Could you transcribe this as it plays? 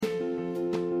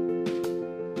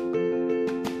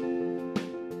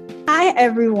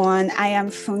everyone, I am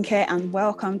Funke and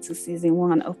welcome to season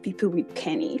 1 of People with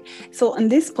Penny. So on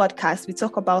this podcast, we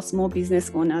talk about small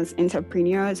business owners,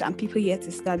 entrepreneurs, and people yet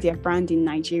to start their brand in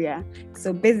Nigeria.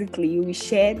 So basically, we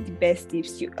share the best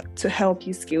tips to help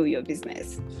you scale your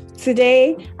business.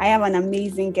 Today, I have an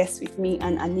amazing guest with me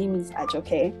and her name is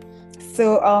Ajoke.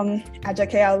 So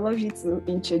Ajoke, I'd love you to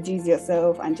introduce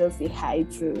yourself and just say hi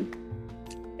to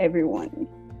everyone.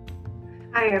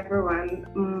 Hi everyone,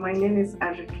 my name is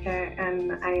Ajoke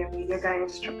and I am a yoga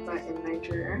instructor in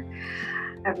Nigeria.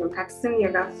 I've been practicing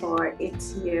yoga for 8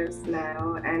 years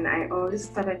now and I only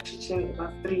started teaching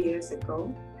about 3 years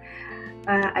ago.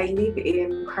 I live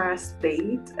in Kwara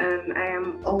State and I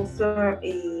am also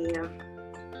a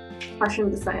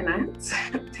fashion designer.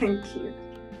 Thank you.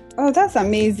 Oh, that's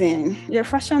amazing. You're a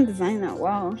fashion designer,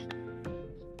 wow.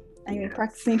 And you're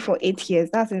practicing for 8 years.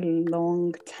 That's a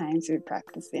long time to be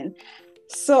practicing.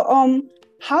 So,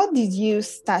 how did you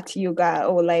start yoga,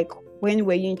 or like when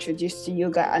were you introduced to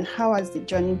yoga, and how has the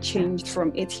journey changed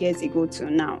from 8 years ago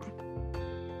to now?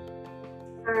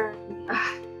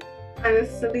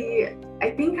 Honestly,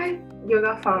 I think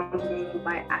yoga found me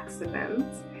by accident,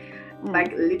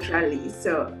 like literally.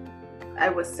 So I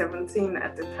was 17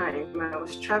 at the time and I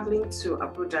was traveling to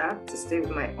Abuja to stay with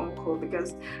my uncle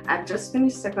because I'd just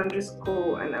finished secondary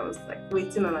school and I was like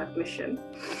waiting on admission.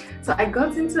 So I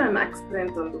got into an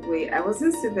accident on the way. I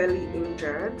wasn't severely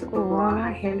injured, but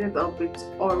I ended up with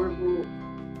horrible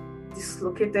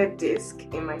dislocated disc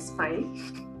in my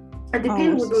spine. And the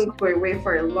pain wouldn't go away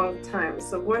for a long time.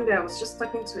 So one day I was just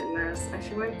talking to a nurse and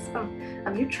she went,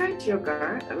 have you tried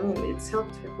yoga? I mean, it's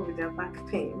helped people with their back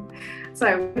pain. So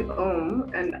I went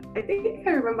home and I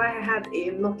remember I had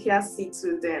a Nokia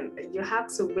C2 then. You had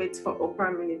to wait for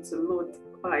Opera Mini to load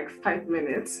for like 5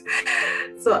 minutes.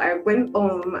 So I went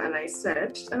home and I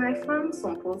searched and I found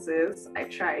some poses. I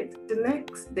tried. The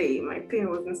next day, my pain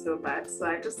wasn't so bad. So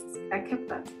I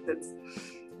kept at it.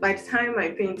 By the time my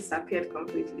pain disappeared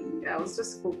completely, I was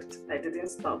just hooked. I didn't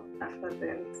stop after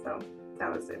then. So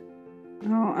that was it.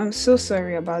 Oh, I'm so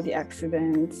sorry about the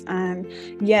accident.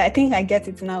 Yeah, I think I get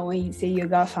it now when you say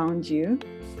yoga found you.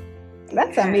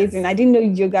 That's amazing. I didn't know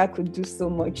yoga could do so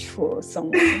much for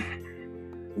someone.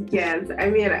 Yes,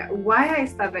 when I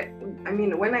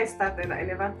started, I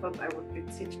never thought I would be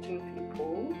teaching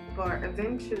people, but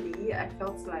eventually I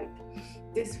felt like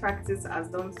this practice has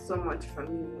done so much for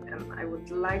me and I would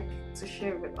like to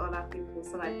share with other people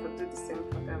so that I could do the same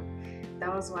for them.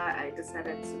 That was why I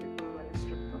decided to become an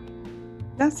instructor.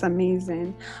 That's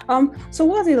amazing. So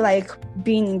what's it like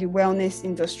being in the wellness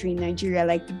industry in Nigeria,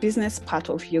 like the business part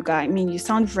of yoga? I mean, you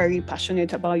sound very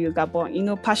passionate about yoga, but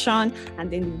passion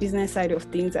and then the business side of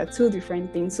things are two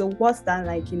different things. So what's that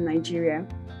like in Nigeria?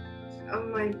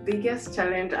 My biggest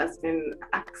challenge has been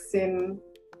asking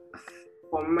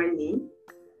for money.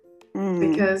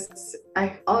 Because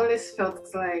I always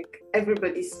felt like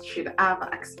everybody should have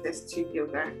access to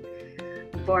yoga.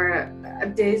 But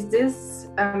there's this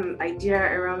idea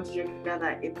around yoga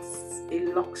that it's a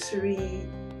luxury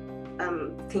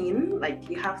thing, like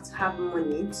you have to have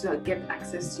money to get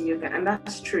access to yoga, and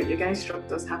that's true. Yoga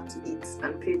instructors have to eat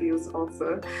and pay bills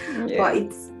also, but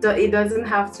it doesn't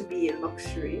have to be a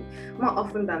luxury. More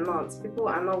often than not, people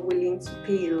are not willing to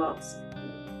pay a lot.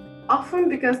 Often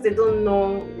because they don't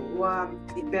know what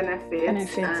the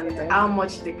benefits and how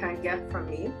much they can get from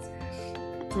it.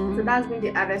 So that's been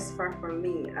the hardest part for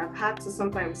me. I've had to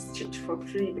sometimes teach for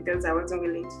free because I wasn't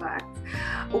willing to act.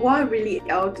 What really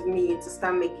helped me to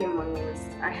start making money was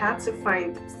I had to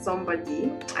find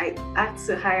somebody. I had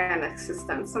to hire an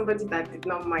assistant, somebody that did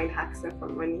not mind asking for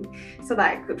money, so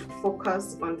that I could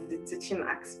focus on the teaching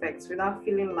aspects without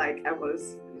feeling like I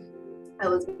was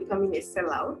becoming a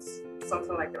sellout,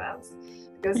 something like that.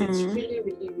 Because it's really,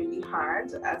 really, really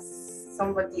hard as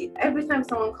somebody. Every time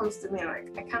someone comes to me, like,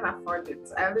 I can't afford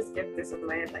it. I always get this in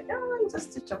my head, like,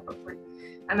 just teach up for free.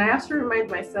 And I have to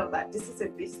remind myself that this is a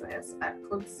business. I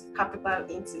put capital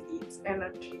into it,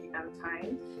 energy and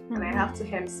time, and I have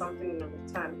to earn something in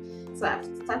return. So I've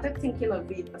started thinking of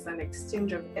it as an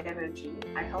exchange of energy.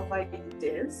 I offer you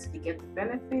this, you get the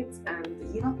benefits, and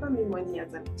you offer me money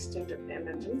as an exchange of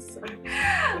energy. So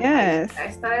yes,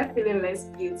 I started feeling less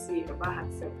guilty about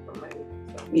asking for money.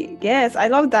 Yes, I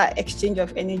love that exchange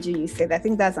of energy you said. I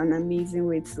think that's an amazing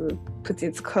way to put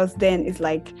it, because then it's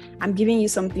like I'm giving you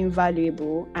something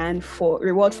valuable, and for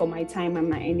reward for my time and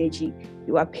my energy,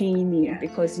 you are paying me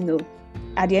because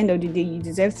at the end of the day you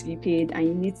deserve to be paid and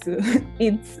you need to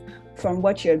eat from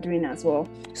what you're doing as well.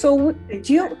 So if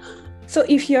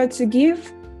you're to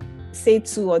give say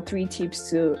 2 or 3 tips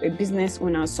to a business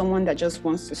owner, someone that just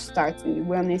wants to start in the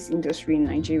wellness industry in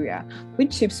Nigeria,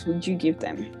 which tips would you give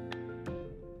them?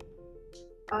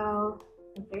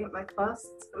 my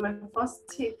first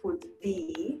tip would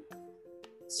be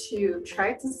to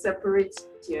try to separate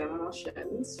your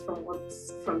emotions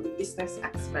from the business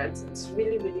aspect. It's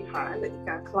really, really hard. It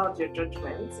can cloud your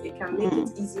judgment. It can make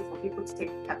it easy for people to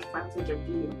take advantage of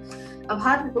you. I've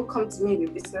had people come to me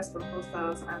with business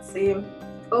proposals and say,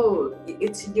 oh,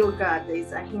 it's yoga,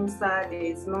 there's ahimsa,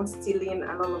 there's non-stealing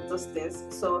and all of those things.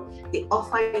 So they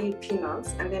offer you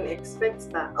peanuts and then expect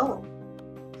that,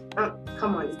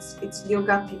 come on, it's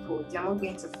yoga people. They're not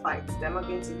going to fight. They're not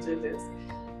going to do this.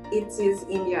 It is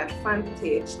in your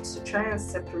advantage to try and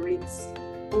separate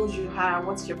who you are,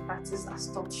 what your practice has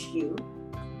taught you.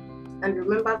 And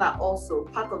remember that also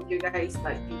part of yoga is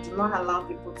that you do not allow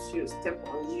people to step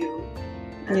on you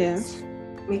and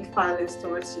make violence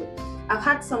towards you. I've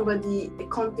had a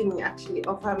company actually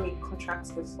offer me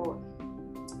contracts before.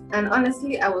 And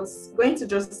honestly, I was going to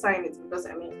just sign it because,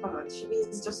 come on,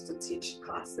 it's just to teach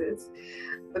classes.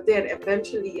 But then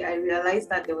eventually I realized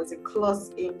that there was a clause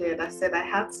in there that said I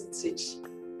had to teach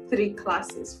 3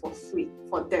 classes for free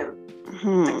for them,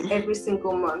 like every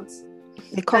single month.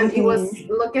 And it was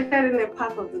located in a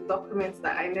part of the documents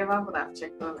that I never would have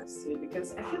checked, honestly,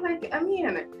 because I feel like,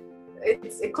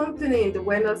 it's a company in the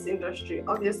wellness industry.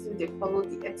 Obviously, they follow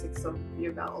the ethics of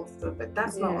yoga also, but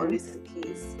that's not always the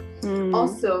case.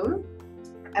 Also,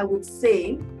 I would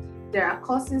say there are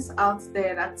courses out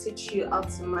there that teach you how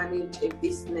to manage a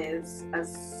business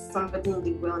as somebody in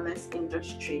the wellness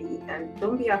industry, and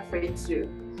don't be afraid to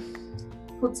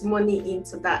put money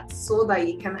into that so that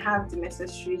you can have the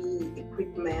necessary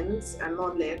equipment and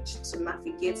knowledge to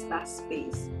navigate that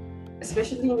space,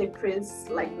 especially in a place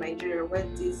like Nigeria where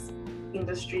this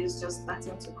industry is just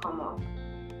starting to come up.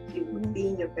 It would be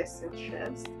in your best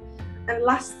interest. And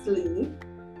lastly,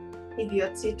 if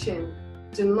you're teaching,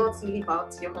 do not leave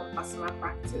out your own personal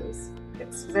practice.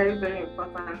 It's very, very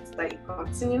important that you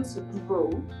continue to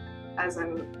grow as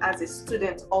a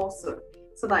student also,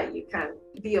 so that you can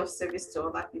be of service to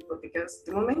other people, because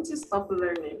the moment you stop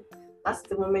learning, that's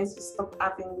the moment you stop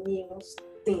having new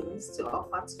things to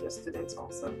offer to your students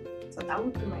also. So that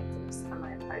would be my tips and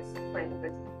my advice for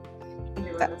anybody in the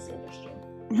wellness industry.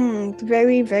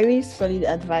 Very, very solid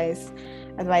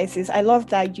advices. I love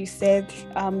that you said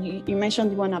you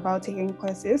mentioned the one about taking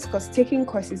courses, because taking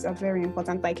courses are very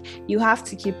important. Like, you have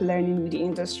to keep learning with the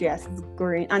industry as it's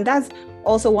growing, and that's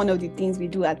also one of the things we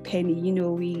do at Penny.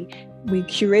 We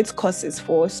curate courses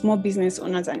for small business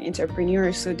owners and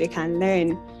entrepreneurs so they can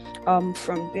learn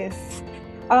from this.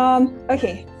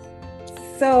 Okay,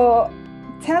 so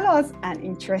tell us an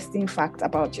interesting fact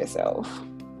about yourself.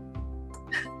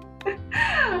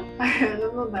 I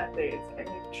don't know that there is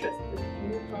any interesting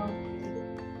I'm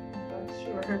not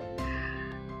sure.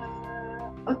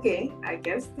 Okay, I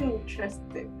guess the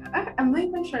interesting. I'm not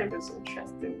even sure if it's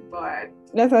interesting, but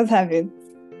let us have it.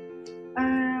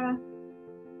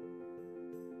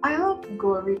 I love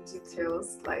gory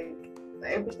details. Like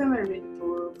every time I read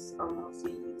books or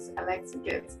movies, I like to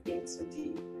get into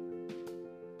the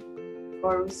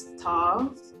gory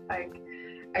stuff. Like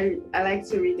I like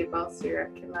to read about serial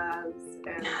killers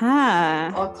and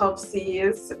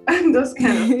autopsies and those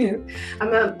kind of things.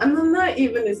 I'm not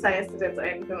even a science student or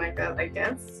anything like that, I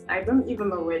guess. I don't even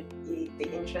know where the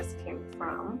interest came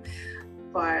from,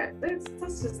 but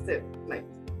that's just it. Like,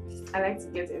 I like to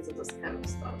get into those kind of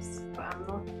stuff, but I'm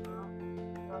not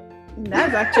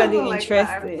that's actually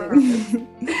interesting.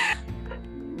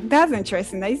 That's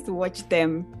interesting. I used to watch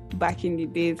them back in the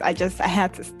days. I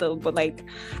had to stop, but like,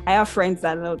 I have friends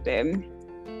that love them,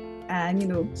 and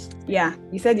you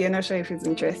said you're not sure if it's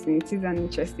interesting. It is an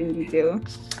interesting detail.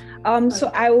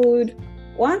 So I would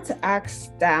want to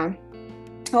ask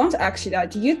you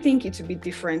that, do you think it would be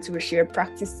different if you're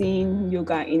practicing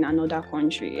yoga in another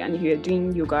country and if you're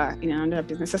doing yoga in another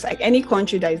business? It's like any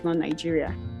country that is not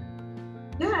Nigeria.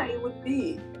 Yeah, it would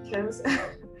be, because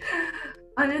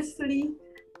honestly,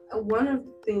 one of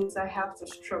the things I have to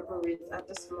struggle with at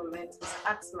this moment is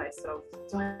ask myself,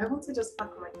 do I want to just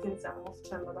pack my things and move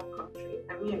to another country?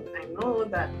 I know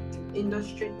that the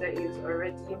industry there is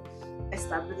already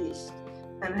established,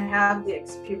 and I have the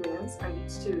experience and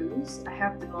the tools, I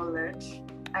have the knowledge,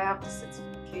 I have the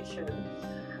certification,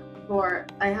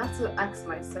 but I have to ask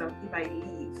myself, if I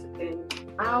leave, then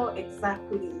how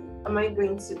exactly am I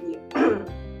going to be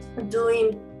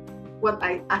doing what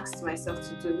I asked myself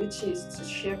to do, which is to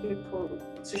share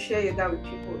yoga with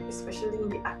people, especially in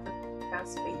the African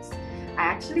space. I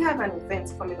actually have an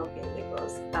event coming up in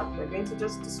Lagos that we're going to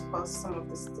just discuss some of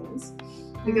these things,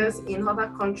 because in other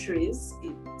countries,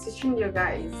 teaching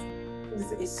yoga is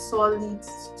a solid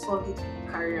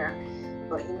career,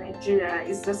 but in Nigeria,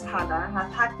 it's just harder.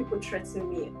 I've had people threaten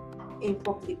me in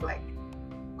public, like,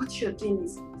 what you're doing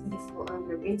is beautiful and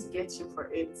we're going to get you for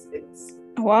it.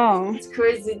 It's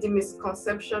crazy, the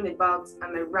misconception about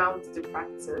and around the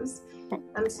practice.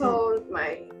 And so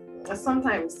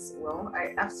sometimes,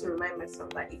 I have to remind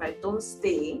myself that if I don't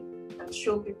stay and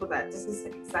show people that this is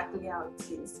exactly how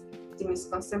it is, the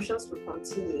misconceptions will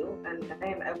continue, and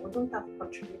then I wouldn't have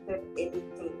contributed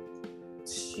anything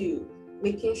to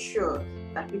making sure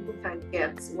that people can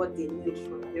get what they need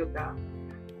from yoga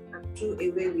and do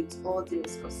away with all the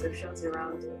misconceptions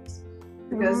around it.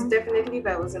 Because definitely if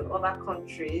I was in other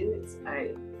countries,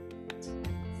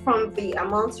 from the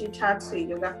amount you charge to a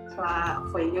yoga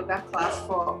class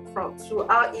to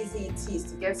how easy it is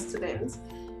to get students,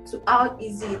 to how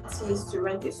easy it is to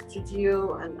rent a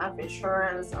studio and have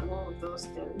insurance and all of those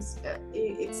things,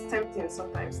 it's tempting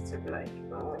sometimes to be like,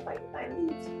 if I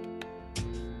leave,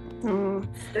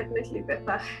 it's definitely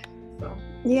better. So.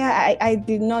 Yeah, I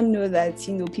did not know that,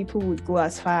 people would go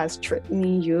as far as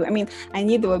threatening you. I mean, I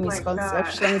knew there were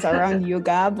misconceptions around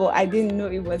yoga, but I didn't know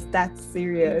it was that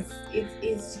serious. It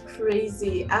is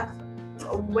crazy.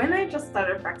 When I just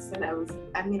started practicing, I was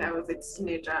a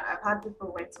teenager. I've had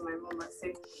people went to my mom and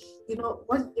say,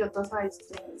 what your daughter is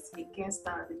doing is against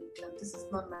our religion. This is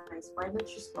not nice. Why don't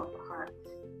you stop her?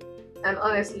 And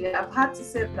honestly, I've had to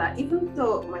say that even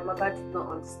though my mother did not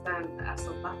understand as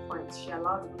of that point, she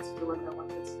allowed me to do what I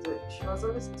wanted to do. She was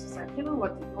always just like, you know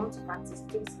what, if you want to practice,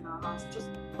 do it in our house. Just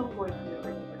don't go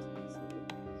anywhere.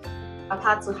 I've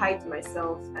had to hide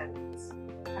myself and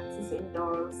practice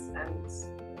indoors, and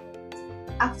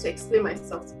I have to explain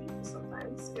myself to people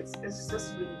sometimes. It's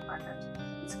just really bad.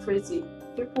 It's crazy.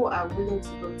 People are willing to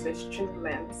go to extreme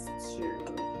lengths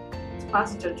to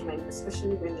pass judgment,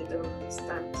 especially when they don't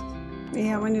understand.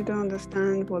 Yeah, when you don't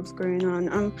understand what's going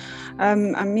on.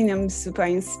 I'm super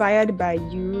inspired by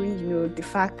you, the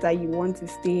fact that you want to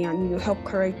stay and help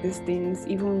correct these things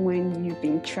even when you've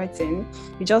been threatened.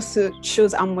 It just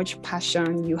shows how much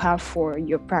passion you have for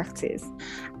your practice,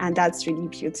 and that's really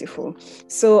beautiful.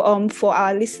 So for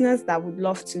our listeners that would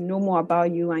love to know more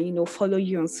about you and follow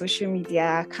you on social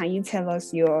media, can you tell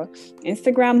us your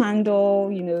Instagram handle,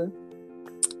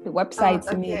 the website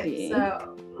maybe? So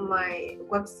my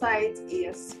website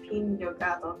is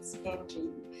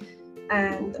spinyoga.ng,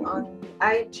 and on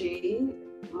IG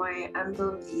my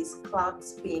handle is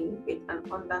cloudspin with an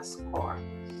underscore.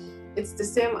 It's the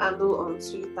same handle on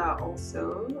Twitter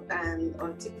also, and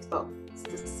on TikTok it's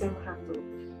the same handle.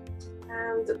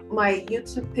 And my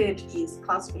YouTube page is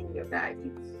Cloudspin Yoga.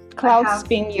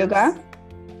 Cloudspin Yoga?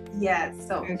 Yeah,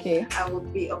 so okay. I will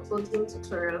be uploading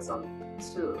tutorials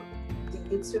to the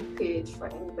YouTube page for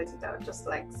anybody that would just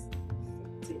like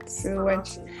to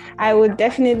watch. I would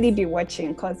definitely be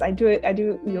watching because I do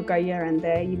yoga here and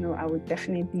there. I would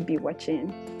definitely be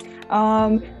watching.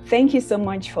 Thank you so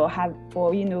much for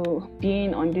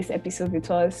being on this episode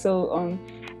with us. So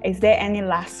is there any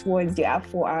last words you have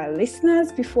for our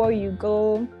listeners before you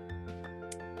go?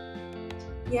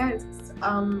 Yes,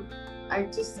 I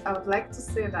would like to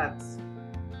say that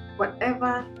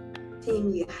whatever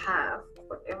thing you have,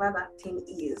 whatever that thing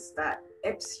is that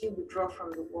helps you withdraw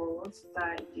from the world,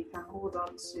 that you can hold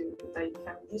on to, that you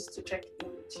can use to check in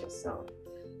with yourself.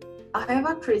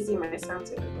 However crazy it might sound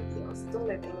to everybody else, don't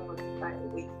let anyone fly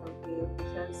away from you,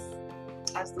 because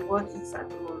as the world is at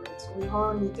the moment, we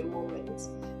all need a moment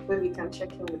where we can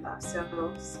check in with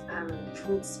ourselves and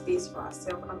hold space for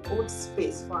ourselves and hold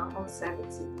space for our own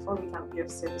sanity before we can be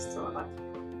of service to other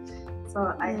people.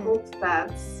 So I hope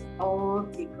that all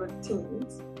the good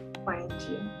things find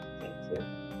you. Thank you.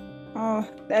 Oh,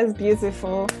 that's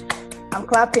beautiful. I'm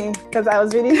clapping because I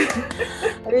was really,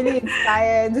 really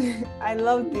inspired. I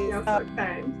love this. You're so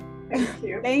kind. Thank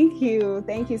you. Thank you.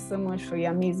 Thank you so much for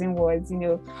your amazing words,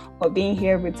 for being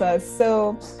here with us.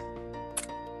 So,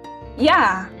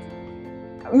 yeah,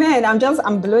 man, I'm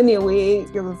blown away.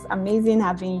 It was amazing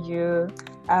having you.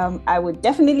 I would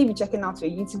definitely be checking out your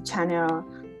YouTube channel.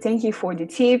 Thank you for the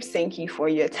tips. Thank you for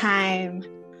your time.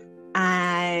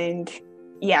 And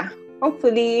yeah,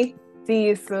 hopefully see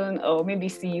you soon, or maybe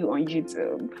see you on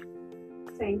YouTube.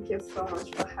 Thank you so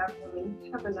much for having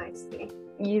me. Have a nice day.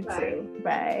 You too.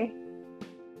 Bye.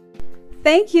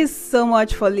 Thank you so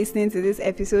much for listening to this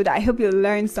episode. I hope you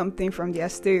learned something from their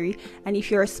story. And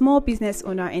if you're a small business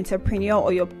owner, entrepreneur,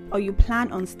 or you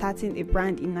plan on starting a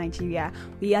brand in Nigeria,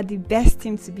 we are the best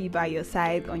team to be by your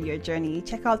side on your journey.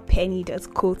 Check out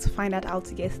penny.co to find out how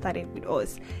to get started with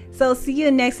us. So see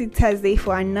you next week Thursday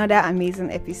for another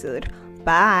amazing episode.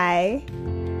 Bye.